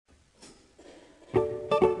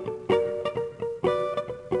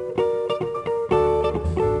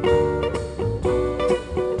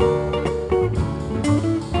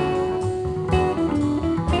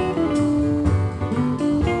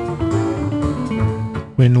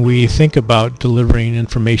When we think about delivering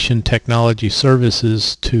information technology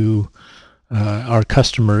services to our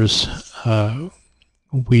customers,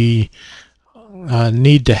 we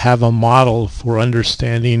need to have a model for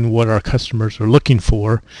understanding what our customers are looking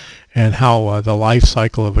for and how the life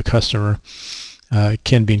cycle of a customer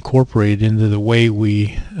can be incorporated into the way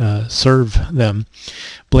we serve them.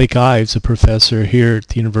 Blake Ives, a professor here at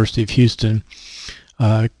the University of Houston,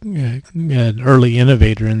 an early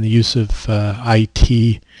innovator in the use of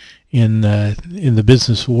IT in the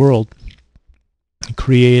business world,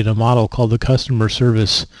 created a model called the customer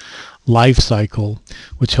service life cycle,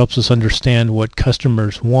 which helps us understand what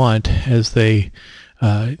customers want as they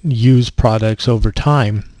use products over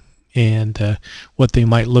time, and what they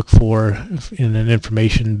might look for in an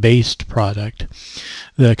information-based product.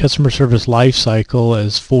 The customer service life cycle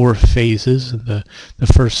has 4 phases. The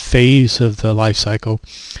first phase of the life cycle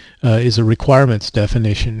is a requirements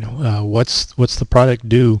definition. What's the product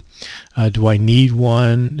do? Do I need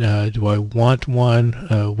one? Do I want one?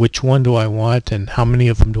 Which one do I want? And how many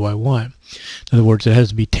of them do I want? In other words, it has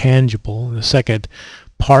to be tangible. And the second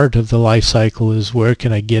part of the life cycle is where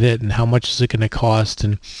can I get it and how much is it going to cost,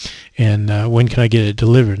 and when can I get it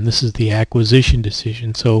delivered. And this is the acquisition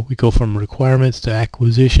decision. So we go from requirements to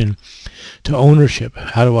acquisition to ownership.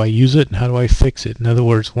 How do I use it and how do I fix it? In other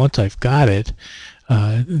words, once I've got it,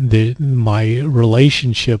 my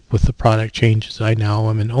relationship with the product changes. I now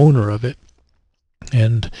am an owner of it,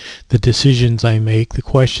 and the decisions I make, the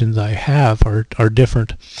questions I have are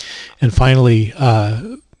different. And finally,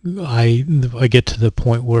 I get to the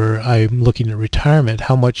point where I'm looking at retirement.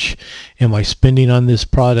 How much am I spending on this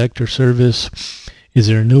product or service? Is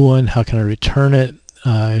there a new one? How can I return it?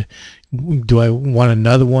 Do I want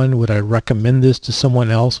another one? Would I recommend this to someone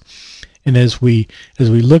else? And as we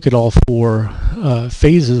look at all 4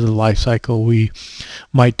 phases of the life cycle, we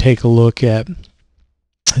might take a look at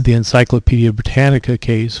the Encyclopedia Britannica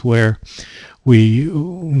case, where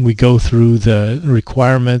we go through the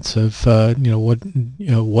requirements of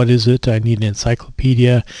what is it? I need an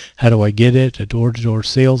encyclopedia. How do I get it? A door-to-door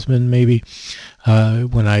salesman, maybe.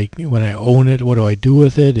 When I own it, what do I do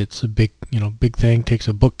with it? It's a big thing. Takes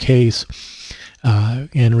a bookcase.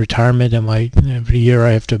 In retirement, every year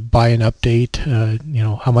I have to buy an update.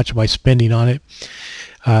 How much am I spending on it?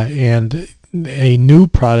 And a new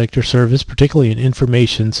product or service, particularly an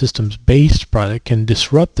information systems based product, can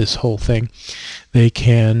disrupt this whole thing. They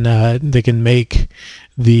can make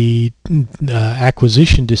the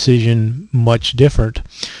acquisition decision much different.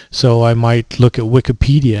 So I might look at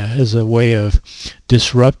Wikipedia as a way of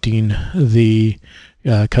disrupting the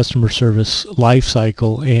customer service life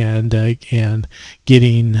cycle and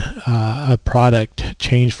getting a product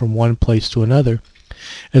changed from one place to another.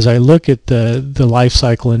 As I look at the life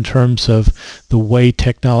cycle in terms of the way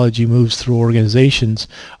technology moves through organizations,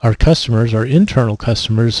 our customers, our internal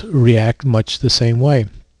customers, react much the same way.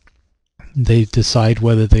 They decide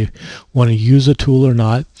whether they want to use a tool or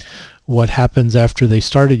not, what happens after they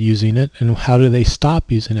started using it, and how do they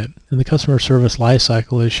stop using it. And the customer service life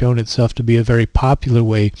cycle has shown itself to be a very popular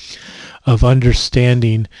way of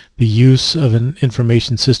understanding the use of an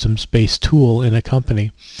information systems based tool in a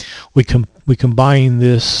company. We combine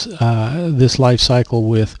this life cycle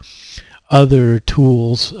with other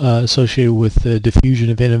tools associated with the diffusion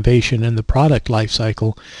of innovation and the product life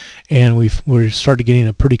cycle, and we're started getting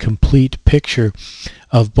a pretty complete picture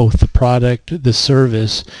of both the product, the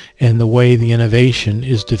service, and the way the innovation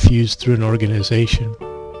is diffused through an organization.